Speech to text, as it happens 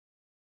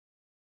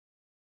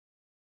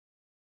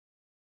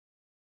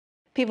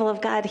People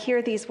of God,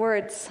 hear these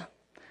words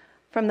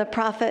from the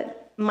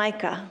prophet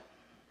Micah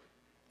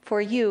for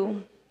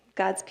you,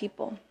 God's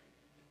people.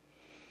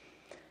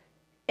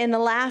 In the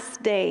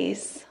last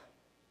days,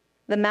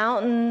 the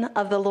mountain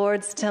of the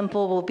Lord's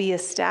temple will be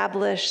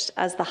established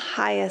as the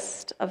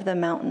highest of the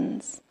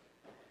mountains.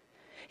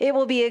 It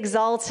will be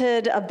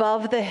exalted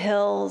above the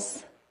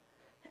hills,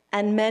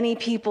 and many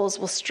peoples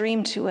will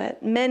stream to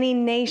it. Many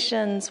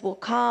nations will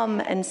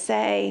come and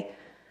say,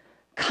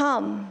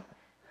 "Come,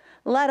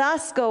 let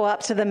us go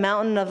up to the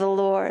mountain of the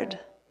Lord,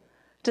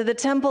 to the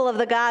temple of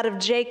the God of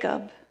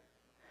Jacob,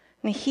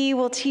 and he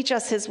will teach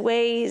us his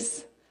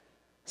ways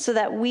so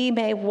that we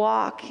may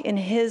walk in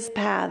his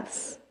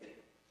paths."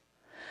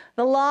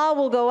 The law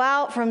will go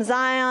out from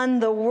Zion,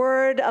 the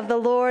word of the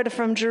Lord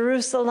from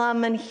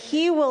Jerusalem, and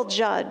he will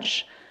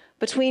judge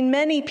between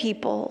many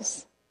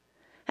peoples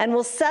and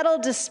will settle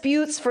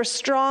disputes for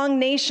strong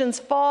nations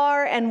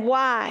far and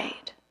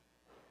wide.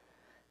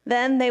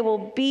 Then they will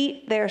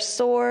beat their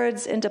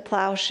swords into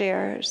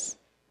plowshares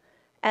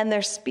and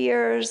their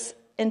spears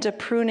into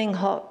pruning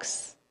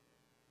hooks.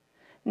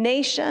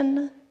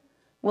 Nation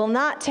will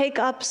not take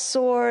up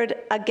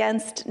sword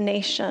against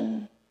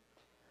nation,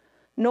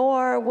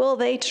 nor will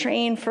they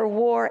train for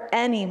war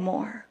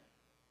anymore.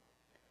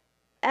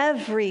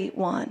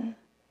 Everyone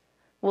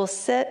will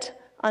sit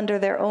under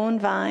their own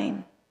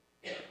vine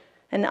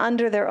and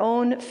under their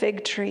own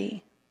fig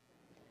tree,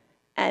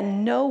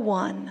 and no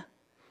one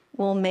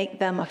will make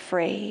them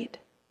afraid,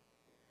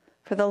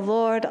 for the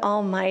Lord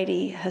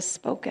Almighty has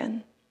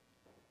spoken.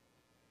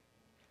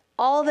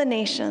 All the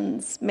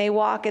nations may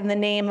walk in the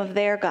name of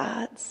their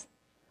gods,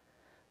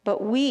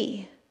 but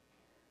we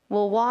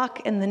will walk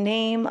in the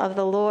name of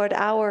the Lord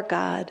our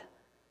God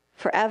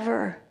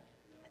forever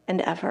and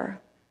ever.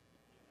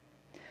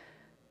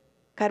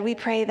 God, we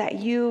pray that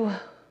you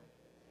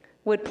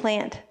would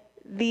plant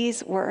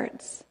these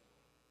words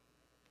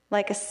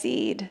like a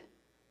seed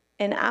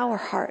in our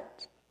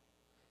heart.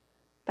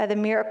 By the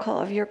miracle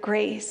of your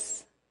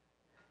grace,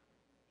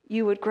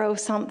 you would grow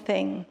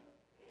something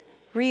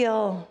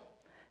real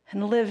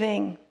and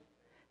living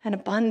and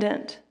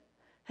abundant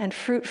and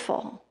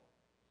fruitful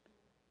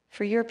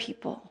for your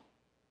people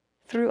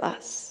through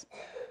us.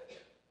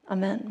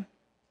 Amen.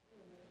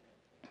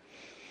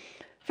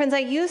 Friends, I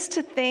used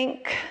to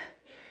think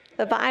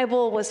the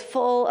Bible was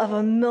full of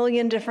a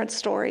million different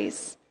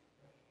stories.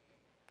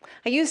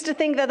 I used to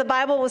think that the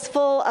Bible was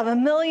full of a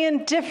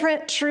million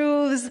different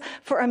truths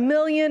for a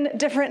million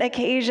different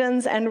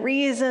occasions and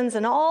reasons,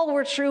 and all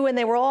were true, and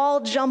they were all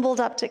jumbled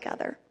up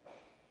together.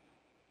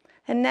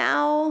 And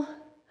now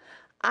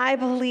I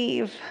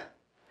believe,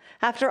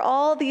 after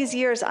all these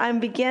years, I'm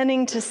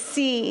beginning to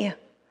see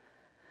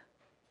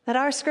that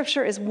our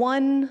scripture is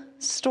one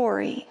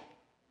story,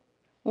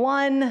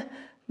 one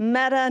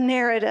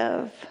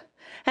meta-narrative,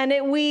 and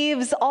it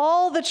weaves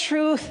all the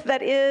truth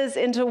that is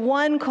into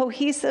one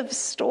cohesive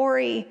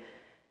story,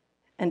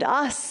 and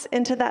us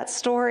into that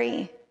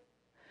story.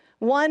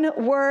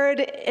 One word,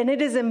 and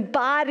it is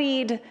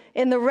embodied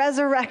in the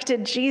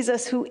resurrected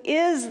Jesus, who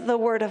is the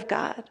Word of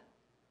God.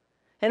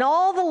 And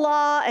all the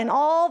law and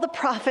all the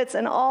prophets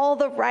and all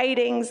the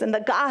writings and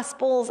the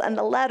Gospels and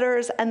the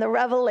letters and the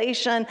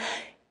revelation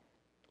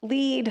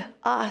lead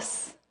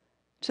us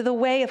to the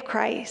way of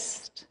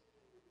Christ,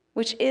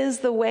 which is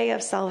the way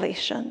of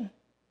salvation.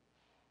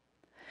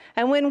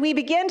 And when we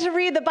begin to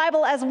read the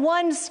Bible as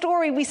one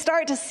story, we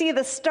start to see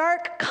the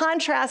stark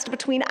contrast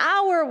between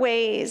our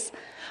ways,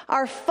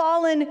 our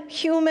fallen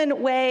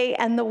human way,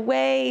 and the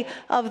way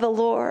of the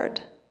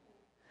Lord.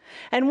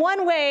 And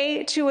one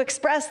way to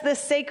express this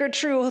sacred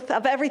truth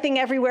of everything,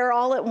 everywhere,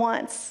 all at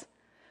once,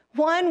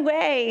 one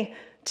way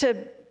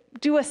to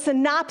do a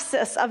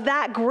synopsis of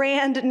that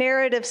grand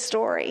narrative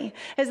story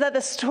is that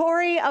the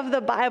story of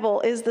the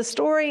Bible is the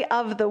story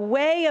of the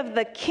way of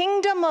the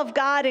kingdom of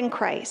God in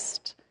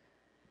Christ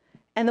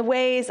and the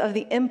ways of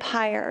the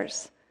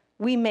empires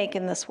we make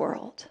in this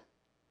world.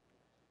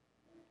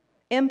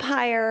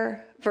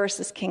 Empire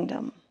versus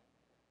kingdom.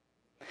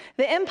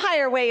 The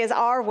empire way is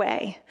our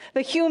way,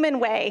 the human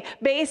way,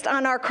 based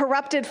on our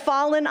corrupted,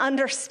 fallen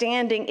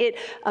understanding. It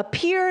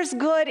appears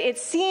good. It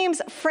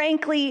seems,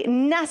 frankly,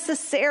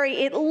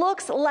 necessary. It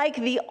looks like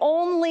the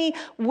only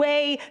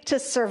way to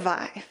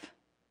survive.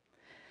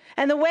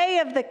 And the way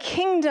of the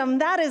kingdom,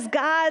 that is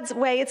God's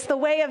way. It's the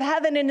way of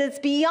heaven, and it's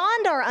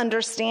beyond our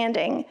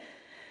understanding.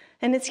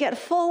 And it's yet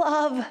full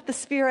of the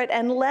Spirit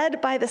and led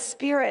by the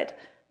Spirit.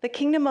 The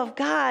kingdom of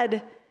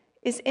God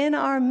is in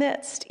our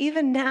midst,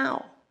 even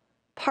now,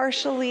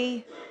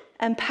 partially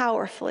and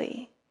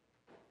powerfully.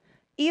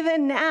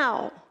 Even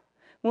now,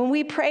 when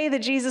we pray the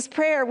Jesus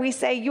prayer, we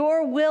say,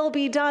 "Your will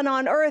be done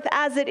on earth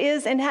as it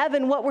is in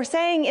heaven." What we're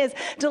saying is,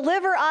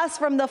 deliver us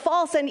from the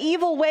false and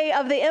evil way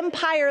of the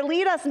empire.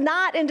 Lead us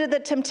not into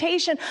the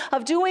temptation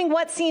of doing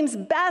what seems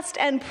best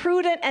and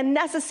prudent and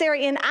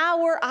necessary in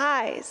our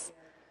eyes.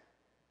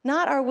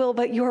 Not our will,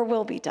 but your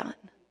will be done.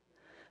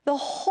 The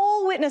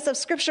whole witness of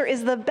Scripture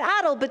is the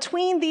battle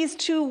between these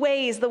two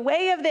ways, the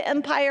way of the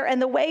empire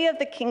and the way of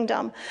the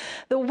kingdom,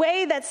 the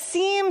way that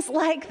seems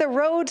like the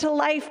road to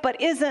life but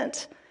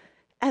isn't,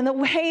 and the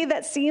way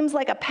that seems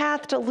like a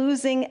path to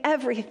losing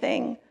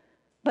everything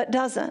but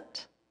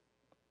doesn't.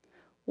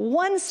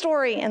 One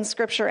story in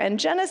Scripture, and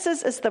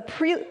Genesis is the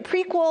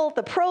prequel,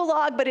 the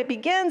prologue, but it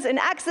begins in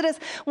Exodus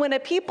when a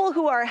people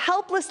who are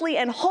helplessly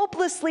and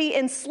hopelessly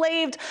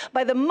enslaved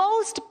by the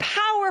most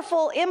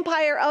powerful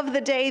empire of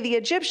the day, the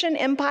Egyptian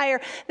empire,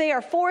 they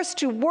are forced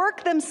to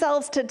work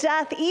themselves to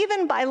death,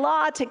 even by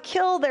law, to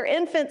kill their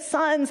infant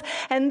sons.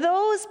 And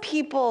those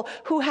people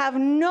who have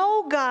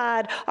no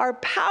God are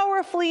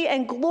powerfully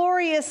and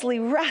gloriously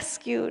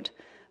rescued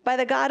by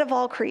the God of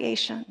all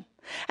creation.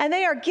 And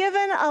they are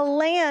given a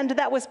land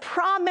that was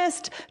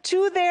promised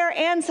to their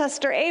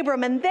ancestor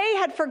Abram, and they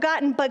had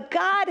forgotten, but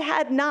God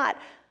had not.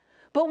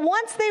 But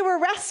once they were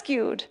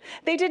rescued,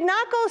 they did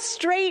not go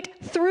straight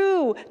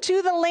through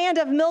to the land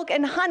of milk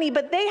and honey,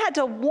 but they had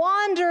to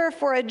wander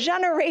for a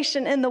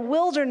generation in the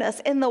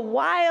wilderness, in the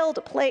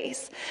wild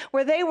place,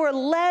 where they were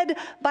led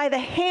by the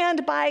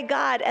hand by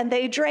God, and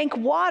they drank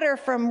water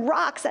from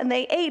rocks, and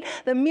they ate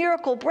the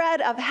miracle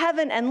bread of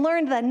heaven and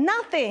learned that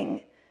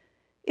nothing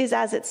is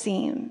as it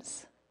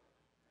seems.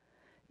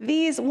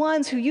 These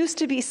ones who used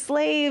to be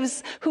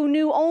slaves, who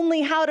knew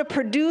only how to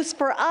produce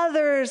for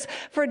others,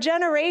 for a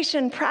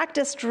generation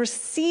practiced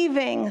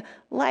receiving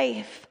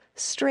life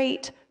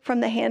straight from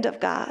the hand of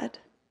God,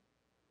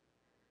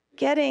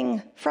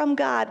 getting from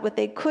God what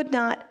they could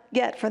not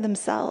get for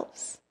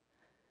themselves.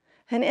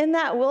 And in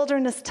that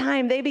wilderness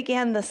time, they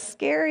began the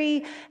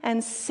scary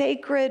and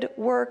sacred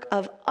work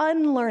of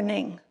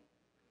unlearning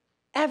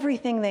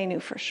everything they knew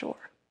for sure.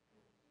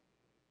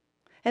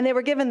 And they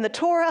were given the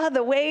Torah,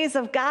 the ways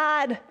of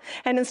God,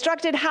 and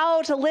instructed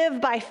how to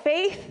live by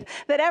faith,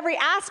 that every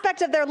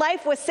aspect of their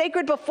life was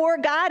sacred before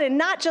God and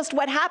not just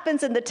what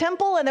happens in the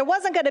temple. And there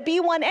wasn't going to be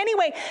one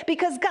anyway,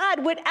 because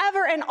God would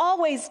ever and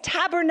always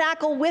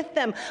tabernacle with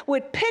them,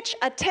 would pitch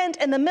a tent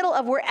in the middle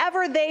of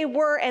wherever they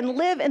were and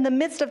live in the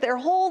midst of their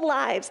whole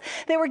lives.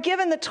 They were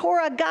given the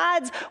Torah,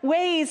 God's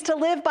ways to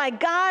live by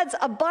God's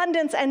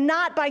abundance and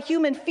not by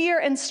human fear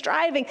and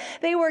striving.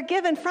 They were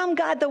given from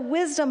God the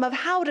wisdom of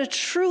how to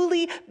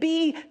truly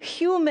be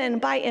human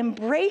by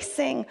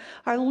embracing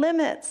our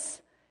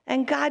limits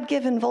and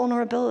God-given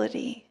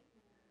vulnerability.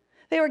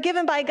 They were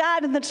given by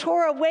God in the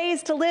Torah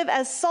ways to live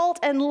as salt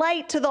and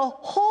light to the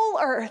whole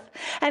earth,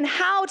 and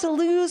how to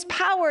lose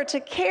power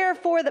to care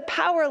for the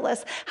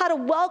powerless, how to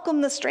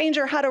welcome the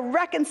stranger, how to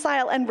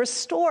reconcile and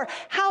restore,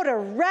 how to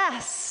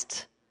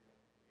rest,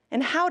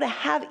 and how to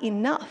have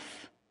enough.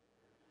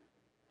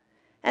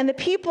 And the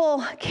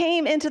people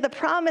came into the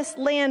promised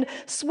land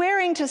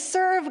swearing to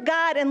serve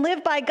God and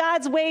live by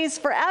God's ways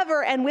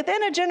forever. And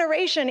within a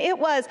generation, it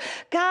was,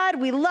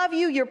 God, we love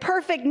you, you're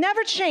perfect,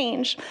 never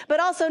change, but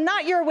also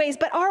not your ways,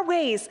 but our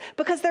ways,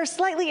 because there's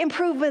slightly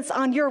improvements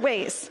on your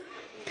ways.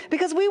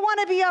 Because we want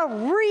to be a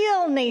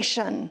real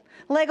nation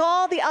like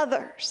all the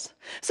others.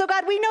 So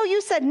God, we know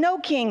you said no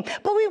king,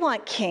 but we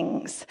want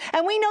kings.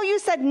 And we know you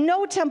said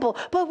no temple,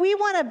 but we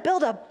want to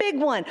build a big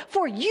one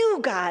for you,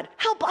 God.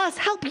 Help us,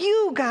 help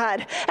you,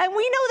 God. And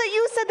we know that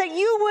you said that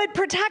you would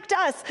protect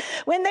us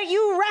when that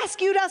you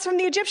rescued us from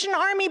the Egyptian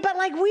army, but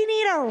like we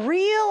need a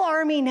real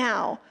army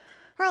now,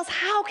 or else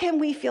how can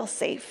we feel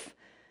safe?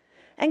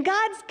 And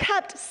God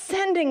kept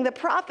sending the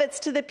prophets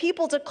to the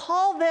people to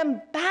call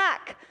them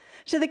back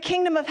to the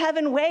kingdom of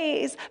heaven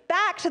ways,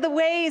 back to the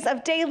ways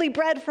of daily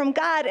bread from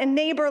God and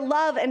neighbor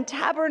love and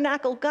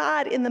tabernacle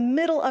God in the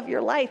middle of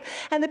your life.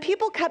 And the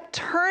people kept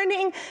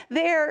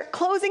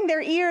closing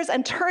their ears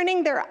and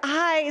turning their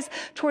eyes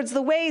towards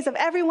the ways of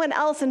everyone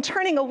else and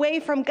turning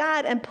away from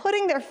God and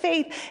putting their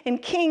faith in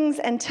kings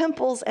and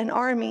temples and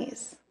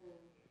armies.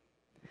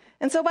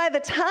 And so by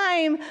the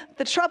time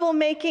the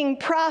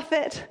troublemaking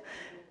prophet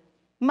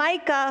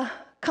Micah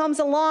comes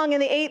along in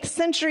the 8th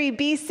century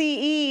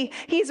BCE.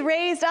 He's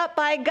raised up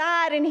by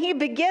God, and he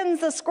begins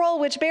the scroll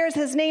which bears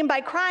his name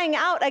by crying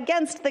out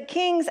against the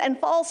kings and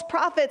false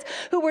prophets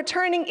who were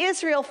turning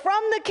Israel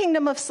from the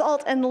kingdom of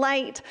salt and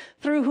light,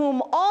 through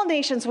whom all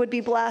nations would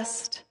be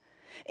blessed,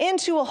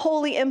 into a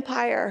holy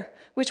empire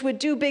which would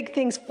do big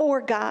things for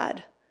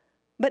God,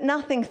 but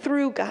nothing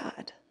through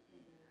God.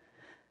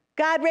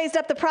 God raised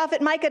up the prophet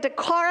Micah to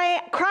cry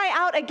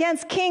out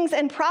against kings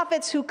and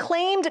prophets who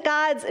claimed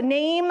God's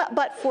name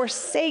but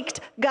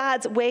forsaked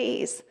God's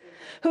ways,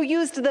 who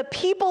used the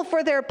people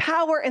for their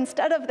power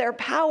instead of their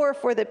power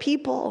for the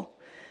people.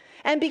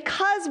 And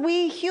because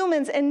we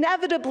humans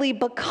inevitably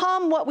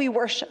become what we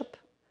worship,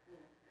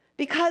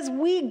 because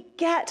we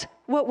get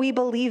what we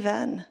believe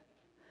in,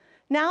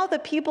 now the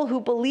people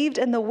who believed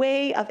in the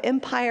way of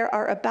empire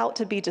are about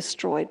to be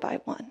destroyed by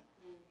one.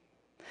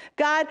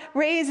 God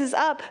raises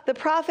up the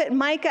prophet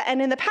Micah,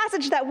 and in the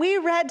passage that we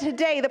read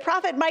today, the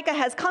prophet Micah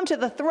has come to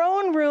the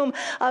throne room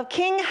of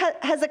King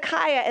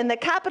Hezekiah in the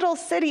capital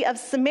city of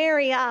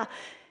Samaria,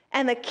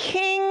 and the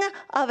king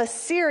of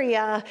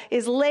Assyria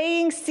is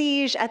laying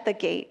siege at the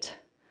gate.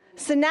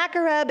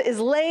 Sennacherib is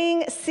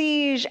laying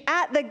siege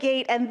at the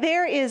gate, and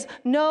there is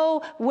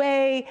no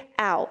way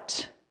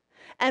out.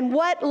 And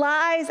what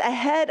lies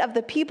ahead of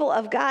the people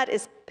of God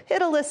is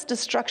pitiless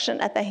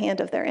destruction at the hand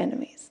of their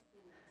enemies.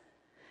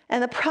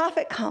 And the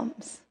prophet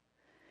comes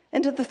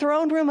into the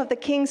throne room of the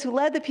kings who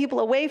led the people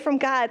away from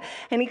God,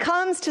 and he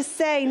comes to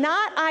say,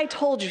 not I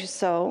told you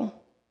so.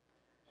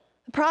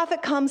 The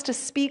prophet comes to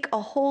speak a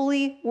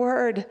holy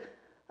word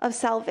of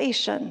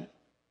salvation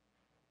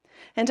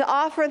and to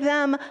offer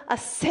them a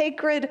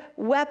sacred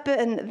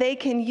weapon they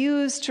can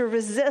use to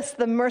resist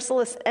the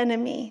merciless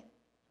enemy,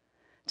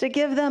 to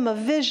give them a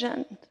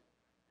vision,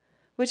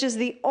 which is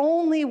the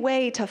only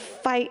way to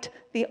fight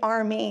the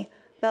army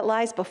that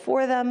lies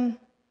before them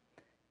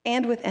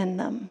and within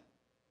them.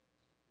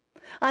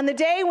 On the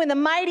day when the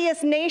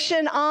mightiest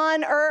nation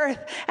on earth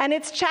and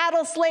its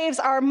chattel slaves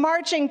are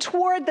marching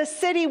toward the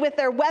city with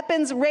their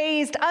weapons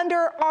raised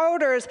under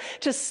orders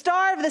to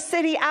starve the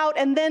city out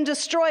and then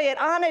destroy it,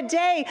 on a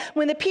day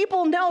when the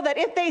people know that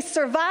if they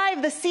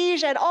survive the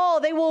siege at all,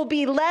 they will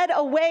be led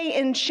away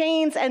in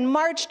chains and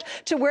marched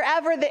to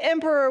wherever the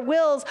emperor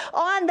wills,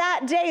 on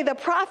that day, the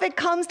prophet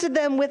comes to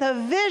them with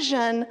a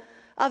vision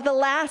of the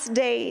last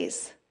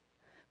days,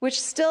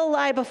 which still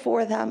lie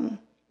before them.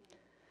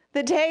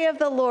 The day of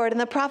the Lord.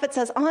 And the prophet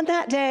says, on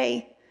that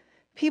day,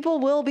 people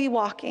will be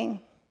walking,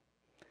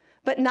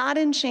 but not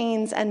in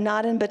chains and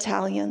not in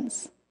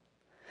battalions.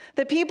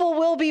 The people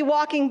will be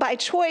walking by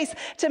choice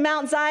to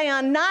Mount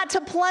Zion, not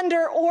to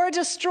plunder or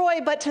destroy,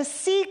 but to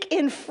seek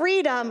in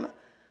freedom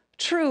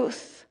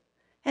truth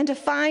and to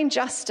find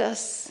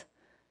justice,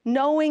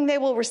 knowing they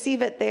will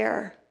receive it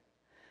there.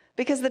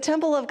 Because the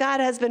temple of God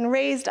has been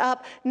raised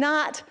up,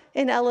 not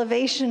in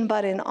elevation,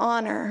 but in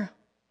honor.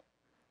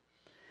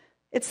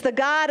 It's the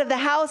God of the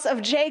house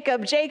of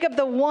Jacob, Jacob,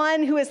 the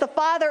one who is the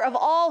father of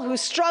all who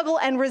struggle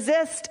and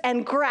resist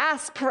and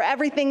grasp for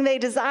everything they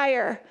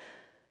desire.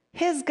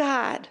 His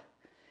God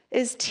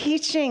is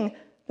teaching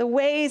the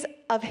ways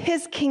of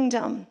his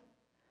kingdom,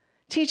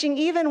 teaching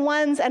even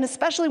ones, and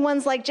especially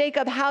ones like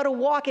Jacob, how to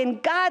walk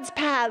in God's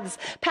paths,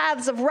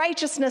 paths of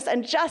righteousness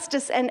and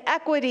justice and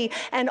equity.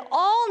 And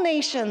all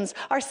nations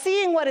are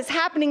seeing what is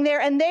happening there,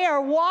 and they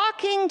are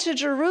walking to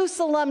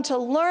Jerusalem to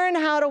learn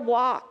how to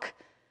walk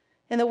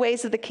in the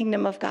ways of the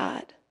kingdom of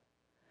God.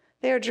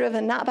 They are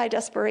driven not by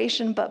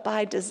desperation, but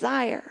by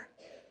desire.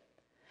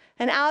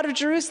 And out of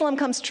Jerusalem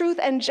comes truth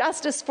and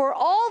justice for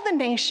all the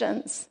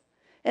nations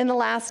in the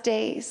last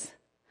days.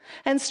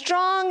 And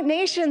strong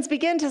nations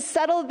begin to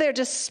settle their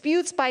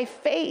disputes by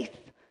faith.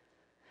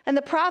 And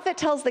the prophet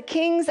tells the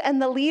kings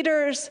and the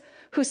leaders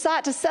who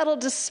sought to settle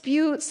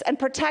disputes and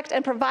protect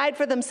and provide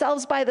for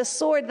themselves by the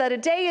sword that a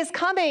day is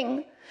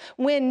coming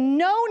when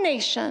no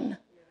nation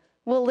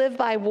will live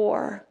by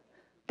war,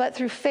 but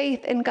through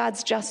faith in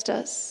God's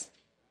justice.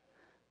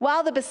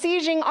 While the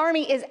besieging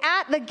army is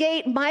at the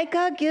gate,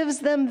 Micah gives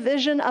them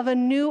vision of a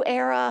new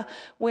era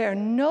where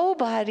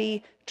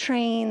nobody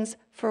trains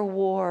for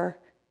war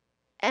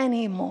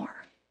anymore.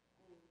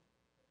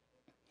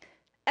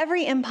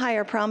 Every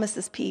empire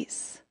promises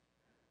peace.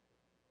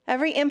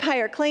 Every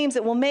empire claims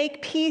it will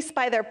make peace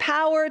by their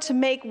power to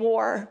make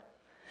war.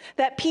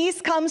 That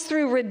peace comes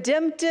through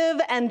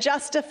redemptive and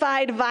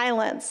justified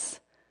violence.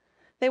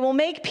 They will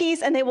make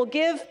peace and they will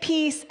give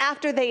peace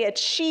after they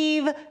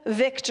achieve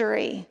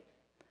victory.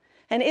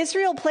 And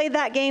Israel played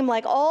that game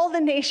like all the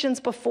nations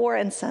before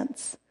and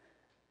since.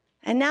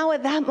 And now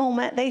at that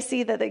moment, they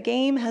see that the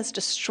game has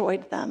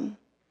destroyed them.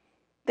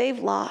 They've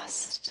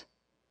lost.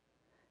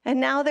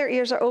 And now their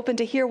ears are open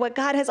to hear what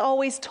God has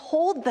always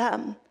told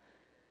them,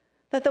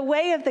 that the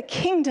way of the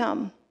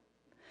kingdom,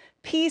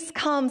 peace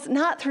comes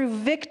not through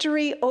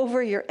victory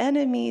over your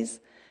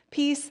enemies.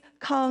 Peace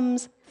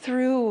comes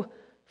through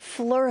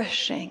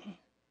flourishing.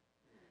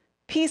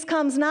 Peace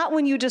comes not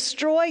when you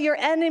destroy your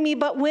enemy,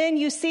 but when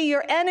you see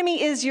your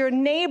enemy is your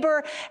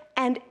neighbor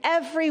and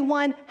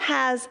everyone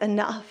has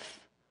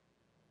enough.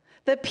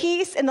 The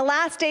peace in the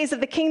last days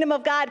of the kingdom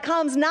of God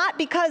comes not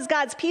because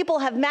God's people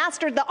have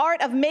mastered the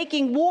art of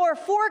making war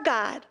for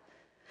God,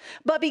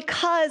 but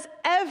because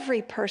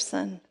every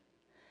person,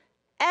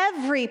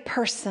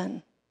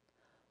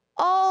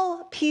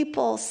 all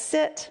people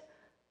sit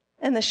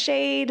in the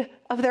shade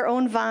of their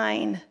own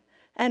vine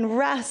and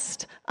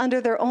rest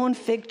under their own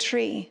fig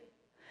tree.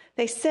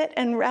 They sit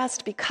and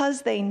rest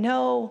because they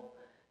know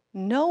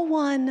no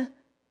one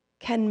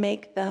can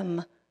make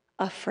them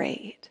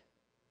afraid.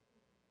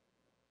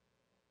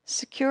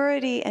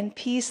 Security and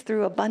peace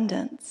through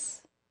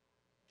abundance.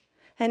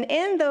 And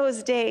in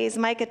those days,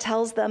 Micah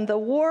tells them, the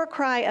war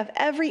cry of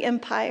every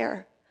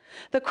empire,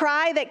 the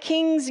cry that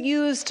kings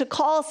use to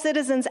call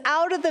citizens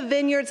out of the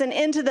vineyards and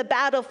into the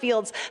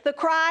battlefields, the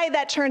cry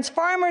that turns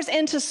farmers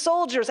into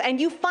soldiers. And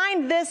you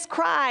find this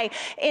cry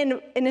in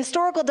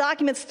historical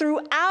documents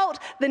throughout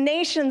the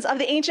nations of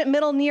the ancient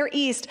Middle Near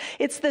East.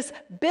 It's this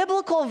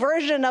biblical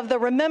version of the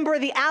Remember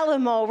the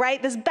Alamo,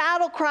 right? This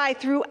battle cry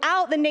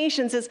throughout the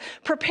nations is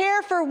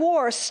prepare for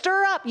war,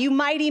 stir up, you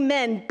mighty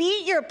men,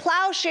 beat your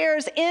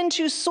plowshares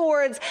into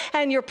swords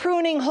and your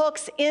pruning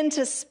hooks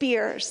into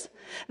spears.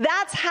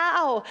 That's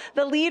how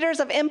the leaders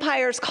of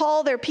empires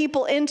call their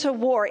people into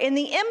war. In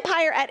the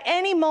empire, at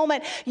any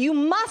moment, you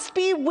must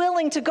be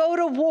willing to go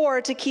to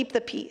war to keep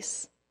the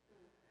peace.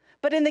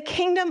 But in the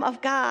kingdom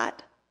of God,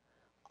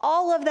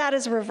 all of that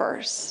is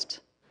reversed.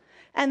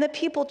 And the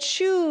people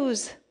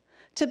choose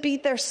to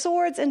beat their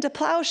swords into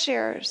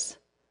plowshares,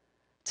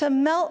 to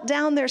melt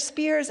down their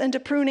spears into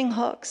pruning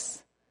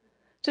hooks,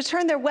 to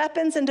turn their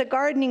weapons into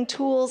gardening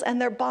tools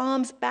and their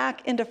bombs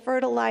back into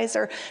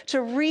fertilizer, to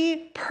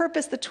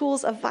repurpose the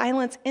tools of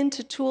violence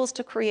into tools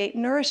to create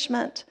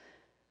nourishment,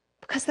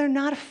 because they're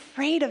not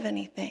afraid of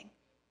anything.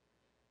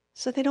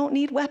 So they don't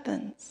need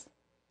weapons.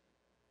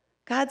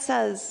 God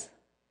says,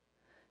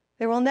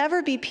 there will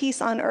never be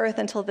peace on earth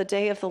until the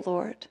day of the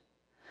Lord,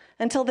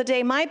 until the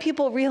day my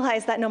people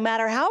realize that no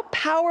matter how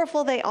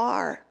powerful they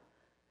are,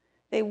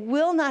 they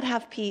will not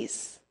have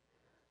peace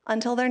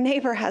until their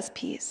neighbor has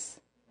peace.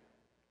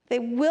 They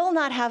will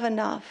not have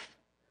enough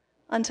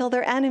until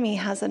their enemy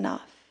has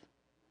enough.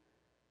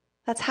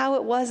 That's how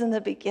it was in the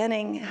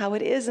beginning, how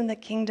it is in the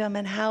kingdom,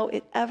 and how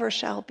it ever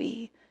shall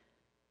be.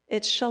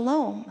 It's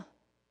shalom,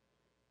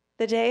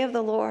 the day of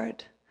the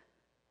Lord,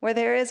 where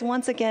there is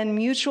once again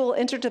mutual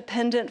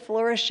interdependent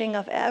flourishing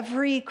of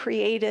every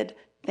created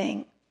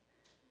thing.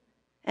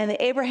 And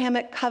the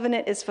Abrahamic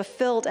covenant is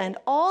fulfilled, and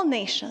all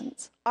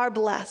nations are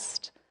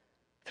blessed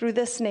through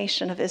this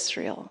nation of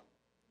Israel.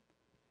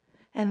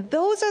 And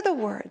those are the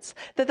words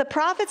that the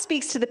prophet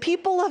speaks to the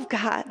people of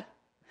God.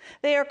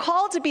 They are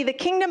called to be the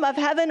kingdom of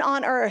heaven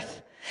on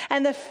earth.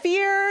 And the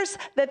fears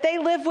that they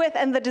live with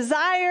and the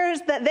desires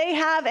that they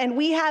have and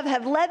we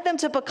have led them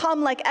to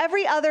become like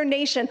every other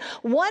nation,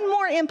 one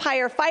more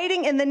empire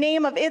fighting in the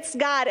name of its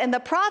God. And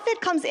the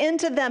prophet comes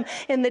into them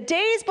in the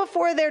days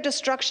before their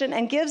destruction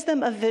and gives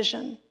them a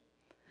vision.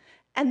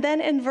 And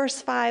then in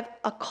verse 5,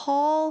 a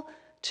call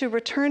to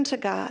return to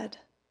God.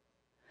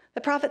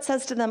 The prophet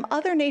says to them,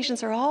 other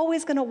nations are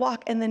always going to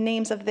walk in the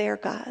names of their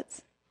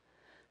gods,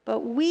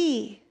 but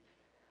we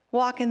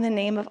walk in the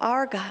name of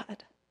our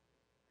God.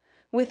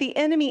 With the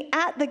enemy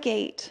at the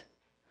gate,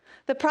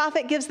 the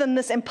prophet gives them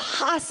this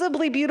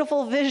impossibly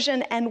beautiful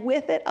vision, and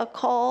with it a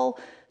call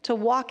to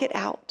walk it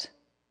out.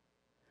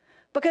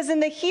 Because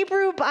in the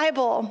Hebrew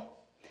Bible,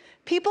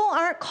 people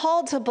aren't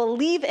called to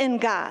believe in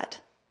God.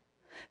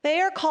 They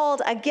are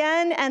called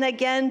again and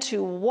again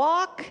to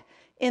walk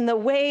in the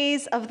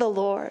ways of the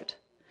Lord,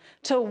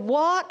 to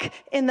walk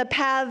in the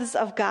paths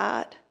of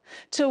God,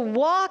 to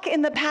walk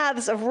in the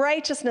paths of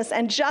righteousness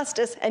and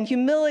justice and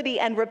humility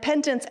and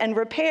repentance and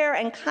repair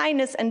and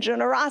kindness and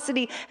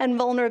generosity and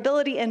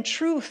vulnerability and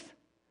truth.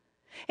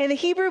 In the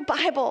Hebrew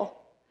Bible,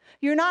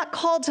 you're not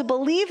called to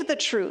believe the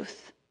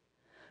truth.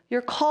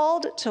 You're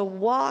called to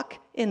walk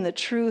in the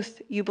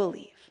truth you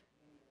believe.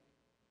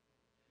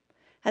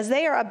 As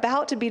they are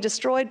about to be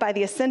destroyed by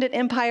the ascendant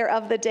empire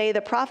of the day,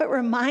 the prophet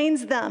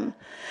reminds them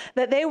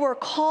that they were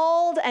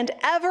called and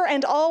ever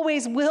and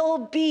always will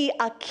be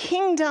a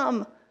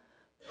kingdom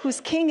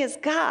whose king is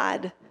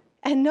God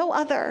and no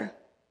other.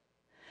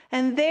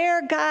 And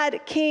their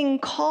God King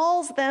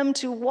calls them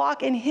to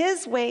walk in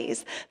his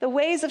ways, the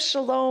ways of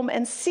shalom,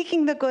 and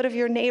seeking the good of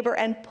your neighbor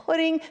and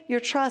putting your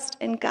trust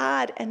in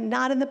God and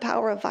not in the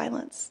power of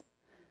violence.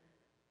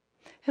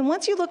 And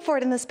once you look for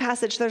it in this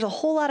passage, there's a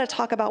whole lot of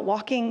talk about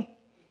walking.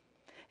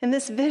 In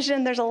this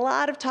vision, there's a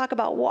lot of talk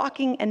about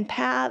walking and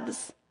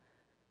paths.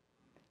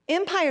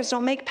 Empires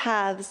don't make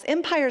paths.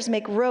 Empires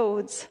make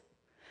roads.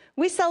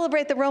 We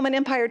celebrate the Roman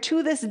Empire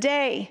to this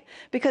day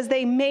because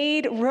they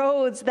made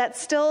roads that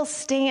still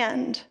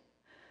stand.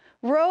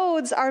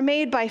 Roads are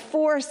made by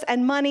force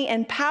and money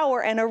and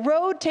power, and a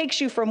road takes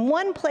you from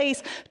one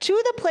place to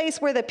the place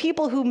where the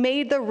people who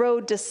made the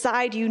road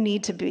decide you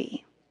need to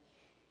be.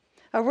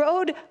 A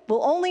road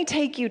will only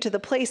take you to the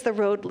place the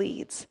road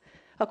leads,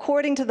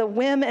 according to the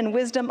whim and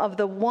wisdom of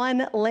the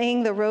one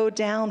laying the road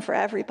down for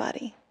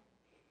everybody.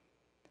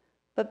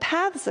 But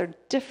paths are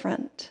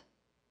different.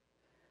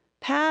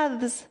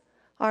 Paths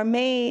are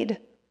made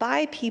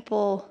by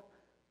people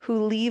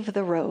who leave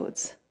the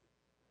roads.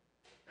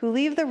 Who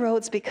leave the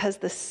roads because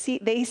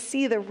they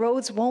see the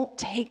roads won't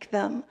take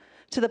them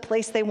to the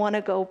place they want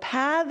to go.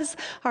 Paths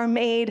are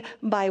made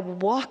by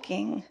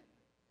walking.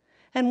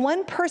 And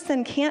one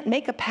person can't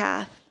make a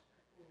path.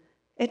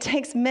 It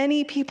takes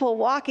many people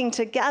walking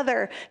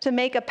together to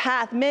make a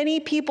path, many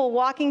people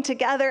walking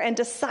together and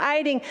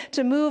deciding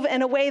to move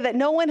in a way that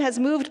no one has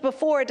moved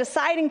before,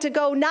 deciding to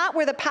go not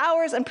where the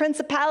powers and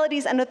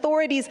principalities and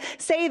authorities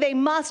say they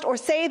must or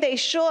say they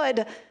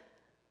should.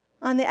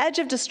 On the edge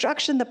of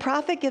destruction, the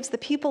prophet gives the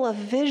people a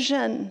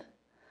vision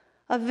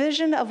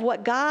of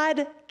what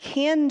God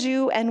can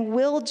do and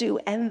will do,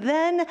 and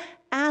then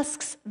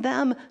asks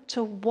them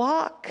to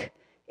walk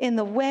in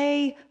the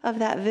way of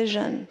that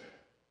vision.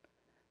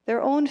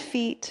 Their own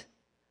feet,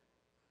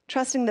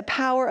 trusting the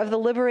power of the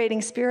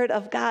liberating Spirit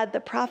of God,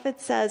 the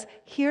prophet says,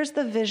 here's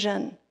the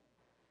vision,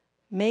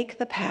 make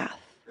the path.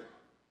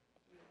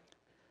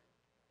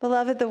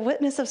 Beloved, the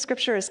witness of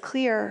Scripture is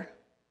clear.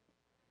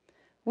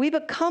 We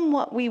become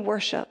what we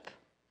worship.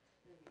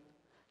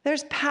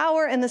 There's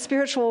power in the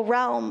spiritual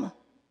realm.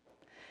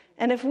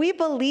 And if we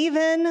believe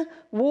in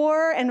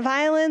war and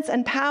violence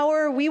and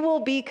power, we will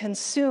be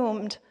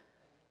consumed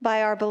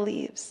by our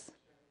beliefs.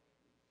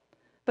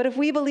 But if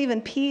we believe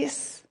in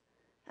peace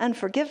and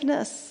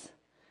forgiveness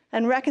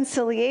and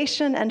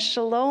reconciliation and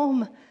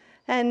shalom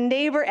and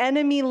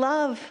neighbor-enemy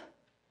love,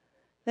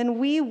 then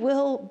we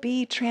will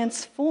be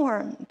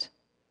transformed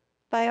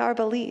by our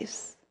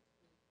beliefs.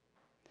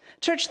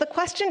 Church, the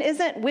question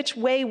isn't which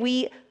way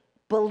we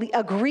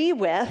agree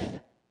with.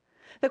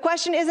 The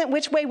question isn't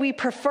which way we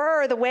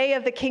prefer, the way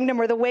of the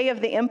kingdom or the way of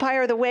the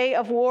empire, the way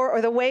of war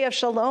or the way of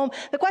shalom.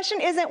 The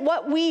question isn't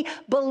what we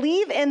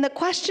believe in. The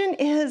question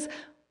is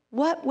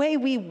what way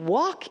we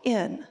walk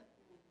in.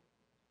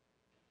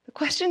 The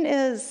question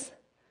is,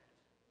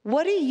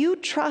 what do you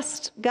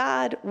trust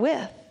God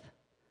with?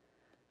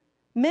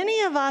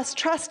 Many of us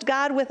trust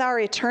God with our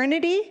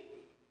eternity,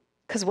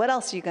 because what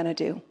else are you going to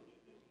do?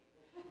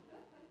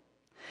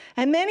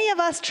 And many of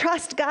us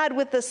trust God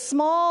with the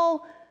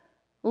small,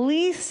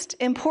 least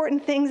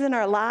important things in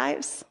our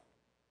lives.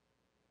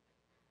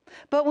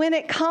 But when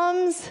it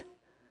comes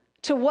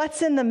to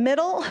what's in the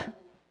middle,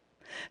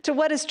 to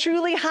what is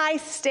truly high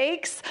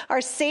stakes,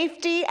 our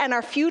safety and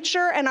our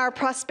future and our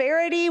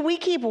prosperity, we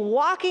keep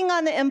walking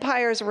on the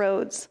empire's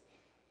roads.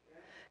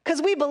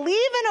 Because we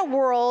believe in a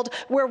world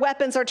where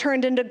weapons are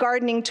turned into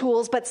gardening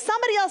tools, but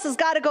somebody else has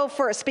got to go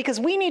first because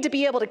we need to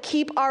be able to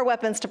keep our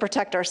weapons to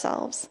protect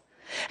ourselves.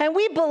 And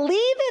we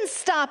believe in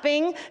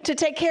stopping to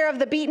take care of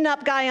the beaten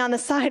up guy on the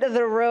side of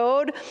the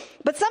road,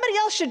 but somebody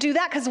else should do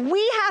that because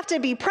we have to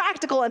be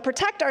practical and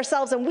protect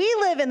ourselves, and we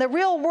live in the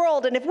real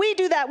world, and if we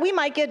do that, we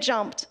might get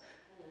jumped.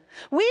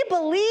 We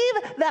believe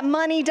that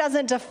money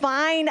doesn't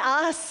define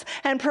us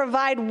and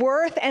provide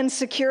worth and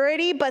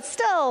security, but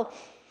still,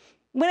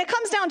 when it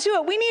comes down to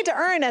it, we need to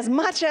earn as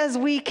much as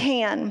we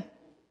can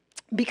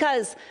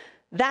because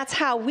that's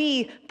how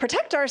we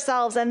protect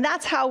ourselves, and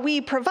that's how we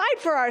provide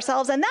for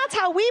ourselves, and that's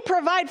how we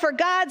provide for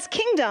God's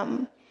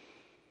kingdom.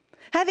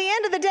 At the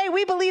end of the day,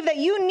 we believe that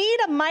you need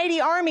a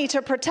mighty army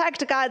to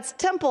protect God's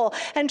temple.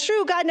 And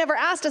true, God never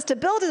asked us to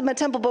build him a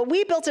temple, but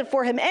we built it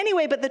for him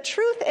anyway. But the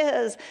truth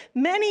is,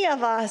 many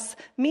of us,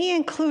 me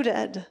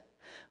included,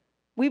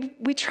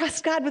 we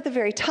trust God with the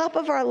very top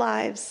of our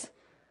lives,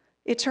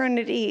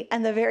 eternity,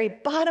 and the very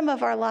bottom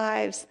of our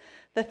lives,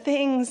 the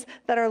things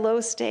that are low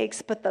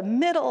stakes, but the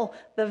middle,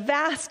 the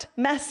vast,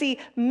 messy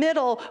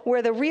middle,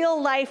 where the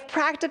real life,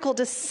 practical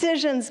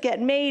decisions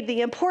get made,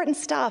 the important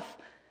stuff,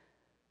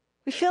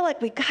 we feel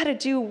like we got to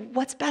do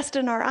what's best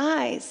in our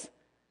eyes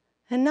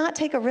and not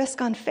take a risk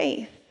on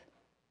faith.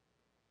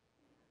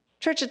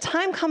 Church, a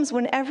time comes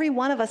when every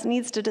one of us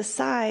needs to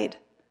decide,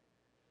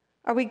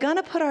 are we going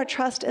to put our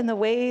trust in the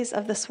ways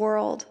of this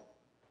world?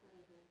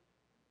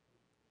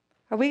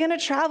 Are we going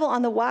to travel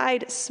on the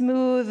wide,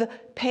 smooth,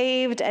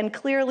 paved, and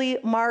clearly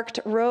marked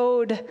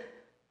road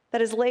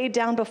that is laid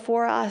down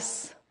before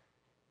us?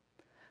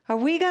 Are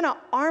we going to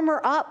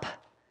armor up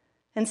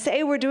and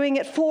say we're doing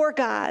it for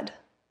God?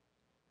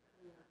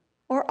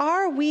 Or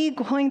are we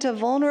going to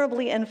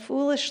vulnerably and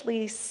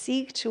foolishly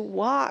seek to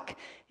walk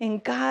in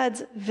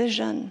God's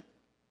vision?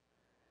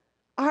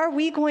 Are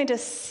we going to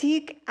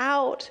seek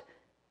out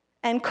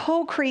and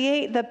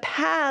co-create the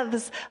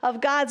paths of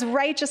God's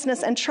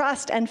righteousness and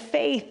trust and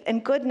faith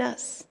and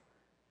goodness?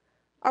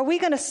 Are we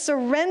going to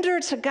surrender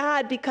to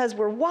God because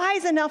we're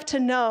wise enough to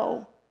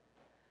know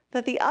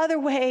that the other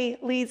way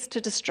leads to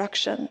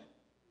destruction?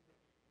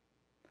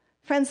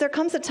 Friends, there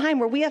comes a time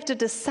where we have to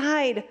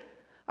decide,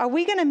 are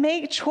we going to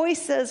make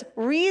choices,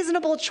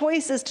 reasonable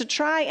choices to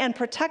try and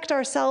protect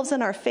ourselves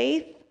and our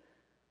faith?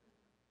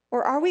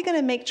 Or are we going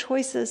to make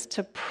choices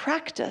to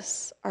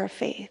practice our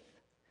faith?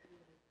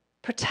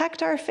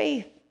 Protect our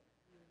faith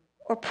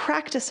or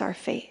practice our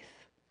faith?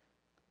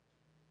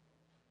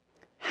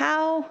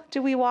 How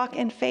do we walk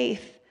in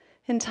faith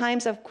in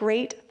times of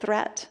great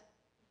threat?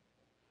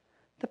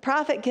 The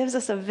prophet gives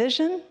us a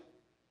vision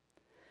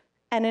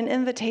and an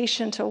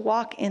invitation to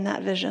walk in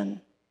that vision,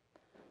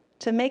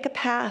 to make a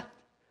path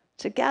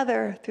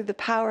together through the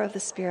power of the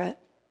Spirit.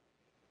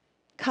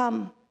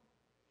 Come,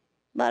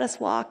 let us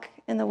walk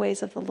in the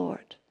ways of the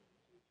Lord.